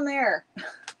get down there?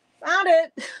 Found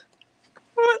it. It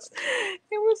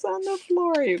was on the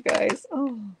floor, you guys.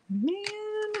 Oh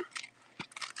man.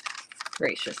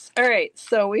 Gracious. All right,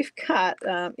 so we've got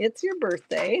It's Your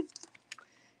Birthday.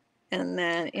 And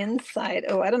then inside,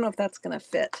 oh, I don't know if that's gonna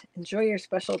fit. Enjoy your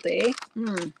special day.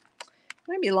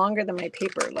 Might be longer than my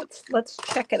paper. Let's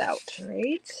check it out,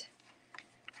 right?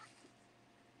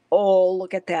 Oh,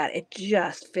 look at that. It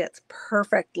just fits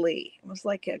perfectly. It was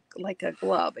like a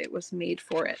glove. It was made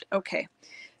for it. Okay.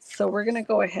 So we're going to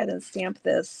go ahead and stamp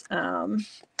this.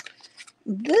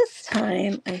 This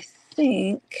time, I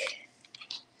think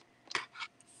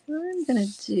I'm going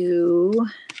to do,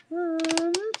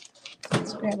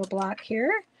 let's grab a block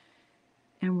here,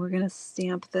 and we're going to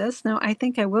stamp this. Now, I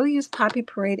think I will use Poppy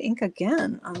Parade ink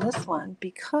again on this one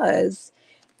because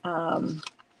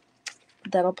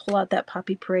that'll pull out that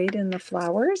Poppy Parade in the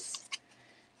flowers.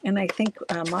 And I think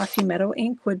Mossy Meadow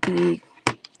ink would be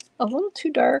a little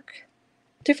too dark.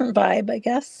 Different vibe, I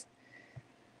guess.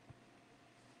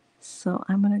 So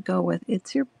I'm going to go with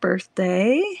It's Your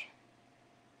Birthday.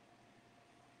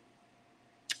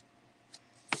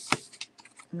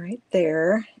 Right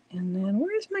there. And then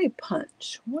where's my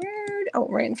punch? Oh,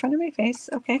 right in front of my face.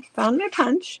 Okay, found my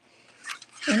punch.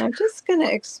 And I'm just going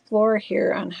to explore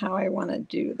here on how I want to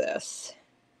do this.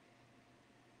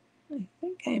 I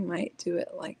think I might do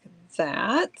it like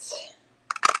that.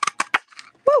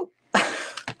 Woo!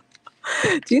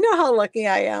 Do you know how lucky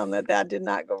I am that that did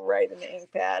not go right in the ink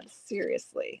pad?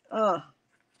 Seriously. Oh,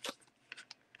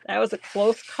 that was a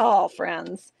close call,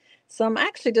 friends. So I'm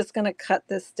actually just going to cut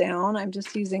this down. I'm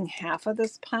just using half of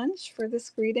this punch for this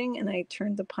greeting, and I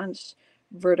turned the punch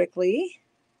vertically.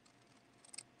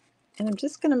 And I'm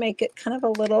just going to make it kind of a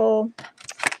little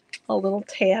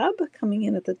tab coming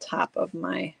in at the top of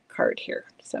my card here.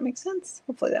 Does that make sense?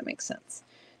 Hopefully that makes sense.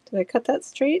 Did I cut that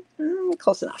straight?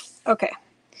 Close enough. Okay.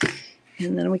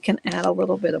 And then we can add a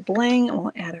little bit of bling, and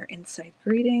we'll add our inside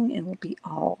greeting, and we'll be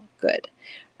all good.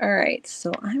 All right,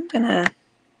 so I'm gonna,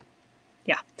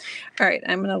 all right,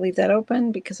 I'm gonna leave that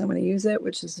open because I'm gonna use it,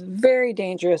 which is very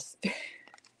dangerous,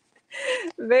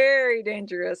 very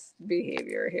dangerous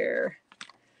behavior here.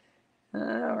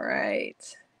 All right,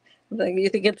 like you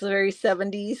think it's very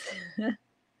 70s. All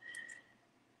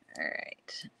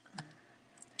right,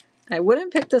 I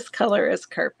wouldn't pick this color as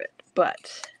carpet,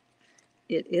 but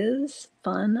it is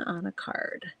fun on a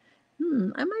card.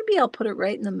 I'll put it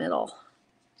right in the middle.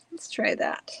 Let's try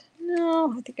that.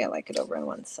 No, I think I like it over on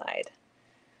one side.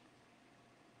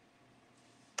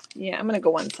 Yeah, I'm going to go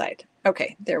one side.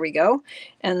 Okay, there we go.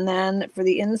 And then for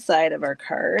the inside of our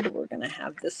card, we're going to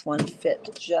have this one fit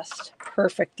just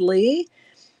perfectly.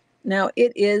 Now,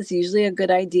 it is usually a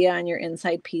good idea on your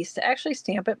inside piece to actually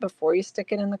stamp it before you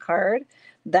stick it in the card.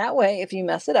 That way, if you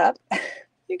mess it up,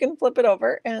 you can flip it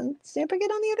over and stamp again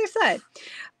on the other side.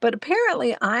 But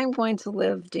apparently, I'm going to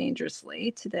live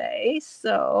dangerously today,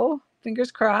 so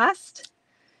fingers crossed.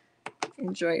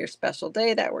 Enjoy your special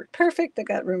day. That worked perfect. I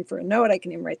got room for a note. I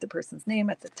can even write the person's name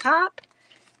at the top.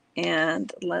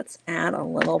 And let's add a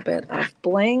little bit of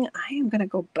bling. I am going to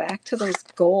go back to those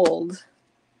gold.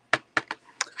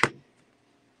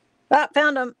 Ah,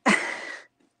 found them.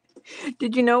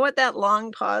 Did you know what that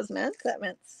long pause meant? That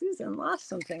meant Susan lost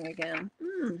something again.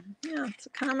 Yeah, it's a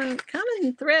common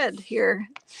thread here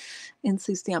in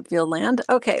Sue Stampfield land.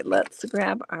 Okay, let's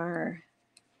grab our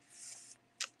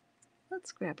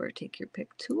Take Your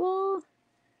Pick tool,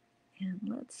 and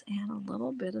let's add a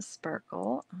little bit of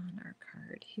sparkle on our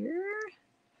card here.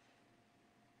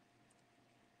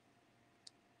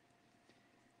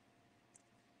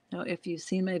 Now, if you've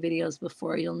seen my videos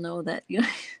before, you'll know that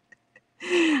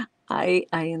I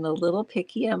am a little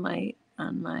picky on my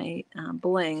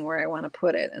bling where I want to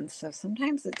put it, and so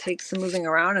sometimes it takes some moving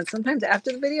around, and sometimes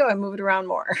after the video I move it around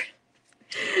more.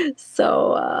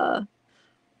 So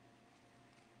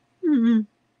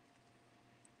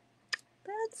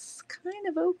that's kind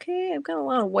of okay. I've got a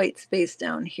lot of white space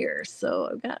down here, so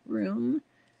I've got room.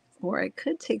 Or I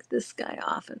could take this guy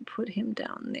off and put him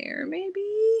down there, maybe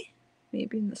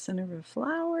in the center of a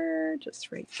flower,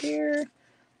 just right there.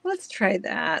 Let's try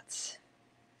that.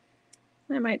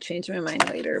 I might change my mind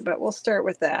later, but we'll start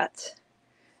with that.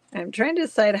 I'm trying to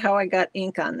decide how I got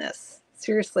ink on this.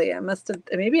 Seriously, I must have,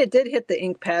 maybe it did hit the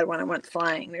ink pad when I went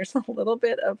flying. There's a little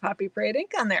bit of Poppy Parade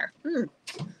ink on there.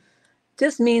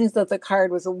 Just means that the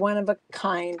card was a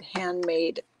one-of-a-kind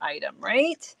handmade item,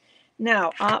 right?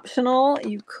 Now, optional,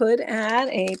 you could add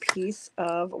a piece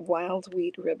of wild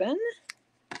wheat ribbon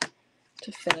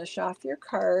to finish off your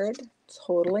card.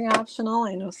 Totally optional.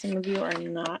 I know some of you are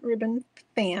not ribbon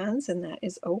fans, and that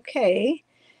is okay.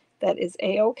 That is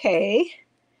a-okay.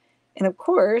 And of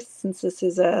course, since this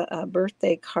is a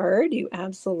birthday card, you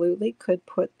absolutely could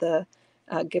put the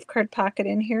gift card pocket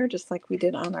in here, just like we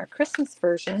did on our Christmas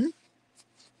version,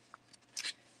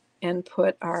 and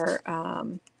put our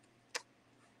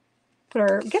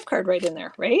gift card right in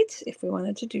there, right? If we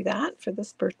wanted to do that for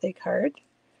this birthday card.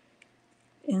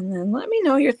 And then let me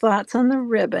know your thoughts on the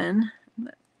ribbon.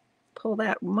 Pull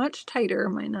that much tighter.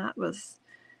 My knot was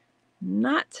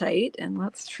not tight, and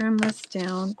let's trim this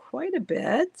down quite a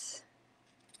bit.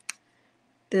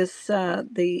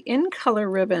 The in color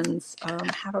ribbons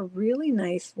have a really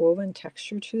nice woven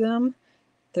texture to them.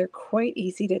 They're quite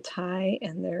easy to tie,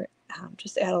 and they're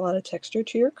just add a lot of texture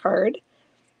to your card.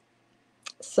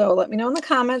 So let me know in the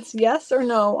comments, yes or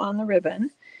no on the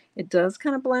ribbon. It does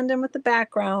kind of blend in with the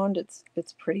background. It's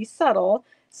pretty subtle.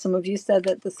 Some of you said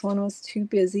that this one was too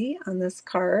busy on this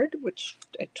card, which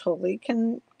I totally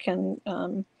can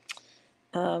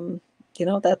you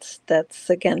know, that's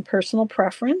again personal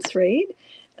preference, right?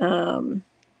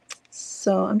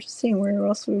 So I'm just seeing where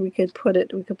else we could put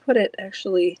it. We could put it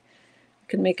actually, we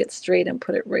could make it straight and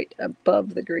put it right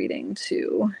above the greeting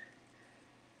too.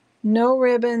 No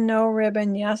ribbon, no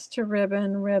ribbon, yes to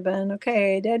ribbon, ribbon.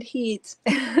 Okay, dead heat.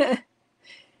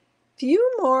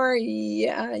 Few more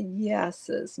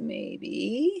yeses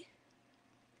maybe.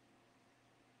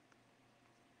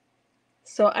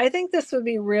 So I think this would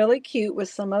be really cute with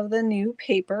some of the new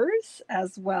papers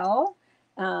as well.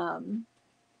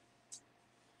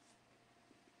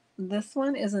 This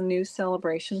one is a new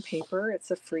celebration paper. It's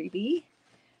a freebie.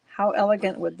 How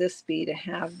elegant would this be to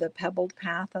have the pebbled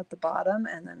path at the bottom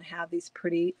and then have these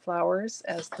pretty flowers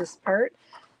as this part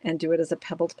and do it as a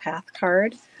pebbled path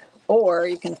card? Or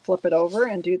you can flip it over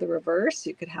and do the reverse.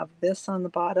 You could have this on the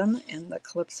bottom and the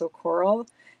Calypso coral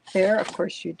there. Of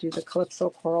course, you do the Calypso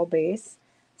coral base.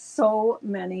 So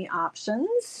many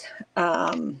options.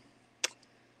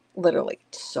 Literally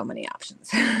so many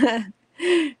options.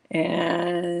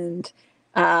 And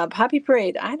Poppy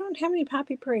Parade. I don't have any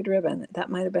Poppy Parade ribbon. That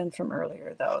might have been from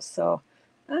earlier though. So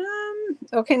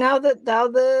okay, now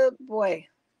the boy,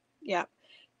 yeah,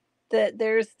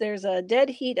 there's a dead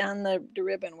heat on the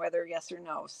ribbon, whether yes or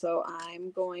no. So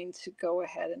I'm going to go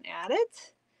ahead and add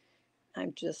it.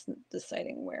 I'm just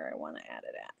deciding where I want to add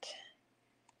it at.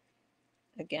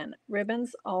 Again,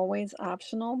 ribbon's always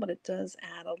optional, but it does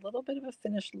add a little bit of a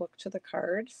finished look to the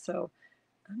card. So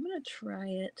I'm going to try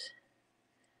it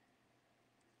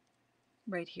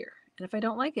right here. And if I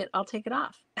don't like it, I'll take it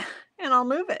off and I'll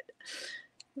move it.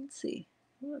 Let's see.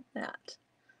 What that?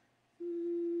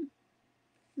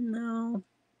 No.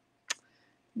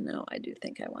 No, I do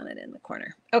think I want it in the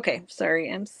corner. Okay,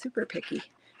 sorry, I'm super picky.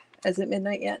 Is it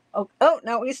midnight yet? Oh,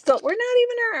 no, we're not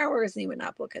even, our hours even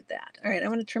up. Look at that. All right, I'm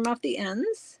going to trim off the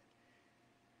ends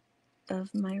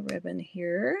of my ribbon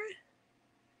here.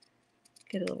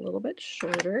 Get it a little bit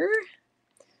shorter.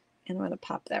 And I'm going to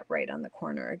pop that right on the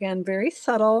corner. Again, very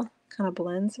subtle, kind of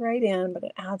blends right in, but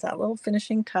it adds that little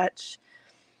finishing touch.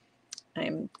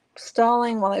 I'm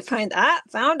stalling while I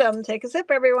found them. Take a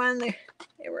sip, everyone. They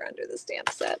were under the stamp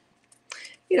set.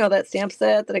 You know, that stamp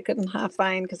set that I couldn't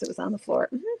find because it was on the floor.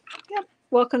 Yep.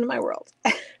 Welcome to my world.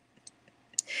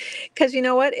 Because you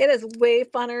know what? It is way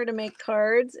funner to make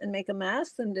cards and make a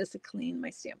mess than just to clean my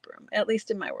stamp room, at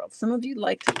least in my world. Some of you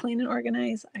like to clean and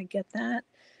organize. I get that.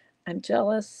 I'm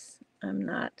jealous. I'm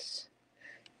not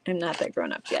that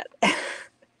grown up yet.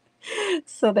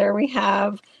 So there we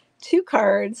have two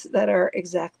cards that are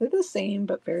exactly the same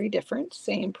but very different.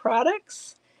 Same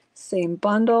products, same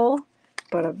bundle,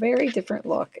 but a very different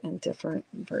look and different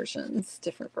versions,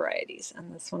 different varieties.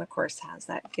 And this one, of course, has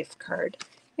that gift card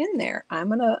in there. I'm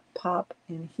going to pop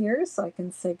in here so I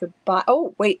can say goodbye.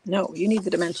 Oh, wait, no, you need the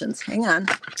dimensions. Hang on.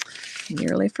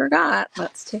 Nearly forgot.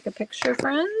 Let's take a picture,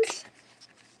 friends.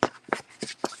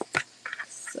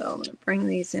 So I'm going to bring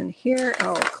these in here.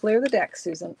 Oh, clear the deck,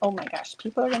 Susan. Oh my gosh,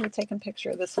 people are going to be taking a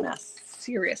picture of this mess.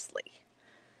 Seriously.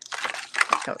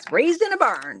 I was raised in a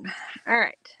barn. All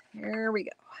right, here we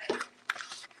go.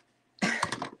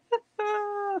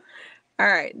 All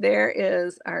right, there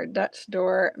is our Dutch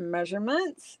door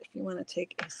measurements. If you want to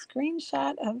take a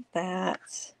screenshot of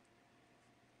that.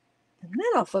 And then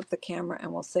I'll flip the camera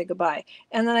and we'll say goodbye.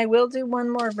 And then I will do one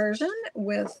more version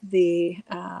with the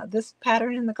this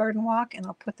pattern in the garden walk, and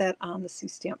I'll put that on the Sue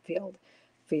Stampfield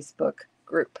Facebook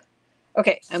group.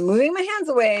 Okay, I'm moving my hands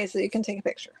away so you can take a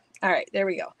picture. All right, there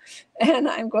we go. And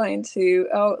I'm going to,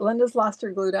 oh, Linda's lost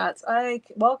her glue dots.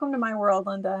 Welcome to my world,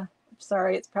 Linda.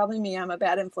 Sorry, it's probably me. I'm a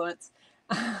bad influence.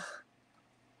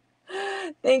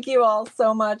 Thank you all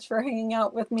so much for hanging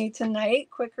out with me tonight.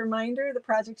 Quick reminder, the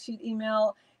project sheet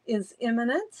email is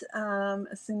imminent.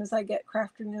 As soon as I get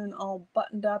Crafternoon all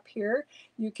buttoned up here,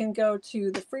 you can go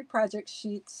to the free project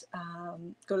sheet,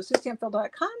 go to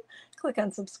SueStampfield.com, click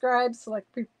on subscribe, select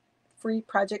free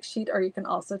project sheet, or you can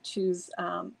also choose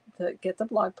to get the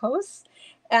blog posts.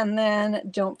 And then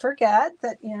don't forget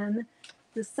that in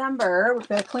December, we've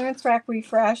got a clearance rack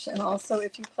refresh, and also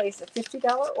if you place a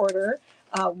 $50 order,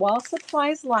 while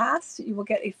supplies last, you will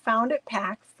get a Found It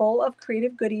pack full of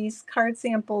creative goodies, card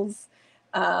samples,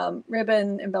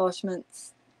 ribbon,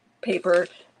 embellishments, paper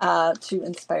to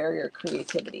inspire your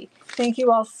creativity. Thank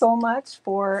you all so much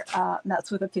for,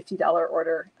 that's with a $50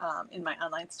 order in my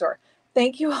online store.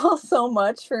 Thank you all so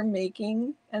much for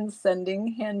making and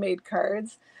sending handmade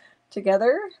cards.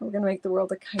 Together, we're going to make the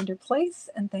world a kinder place.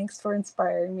 And thanks for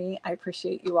inspiring me. I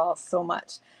appreciate you all so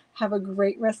much. Have a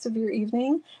great rest of your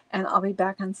evening, and I'll be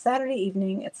back on Saturday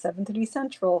evening at 7:30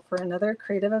 Central for another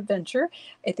creative adventure.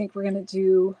 I think we might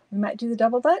do the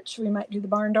double Dutch, we might do the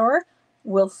barn door.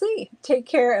 We'll see. Take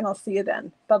care, and I'll see you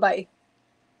then. Bye-bye.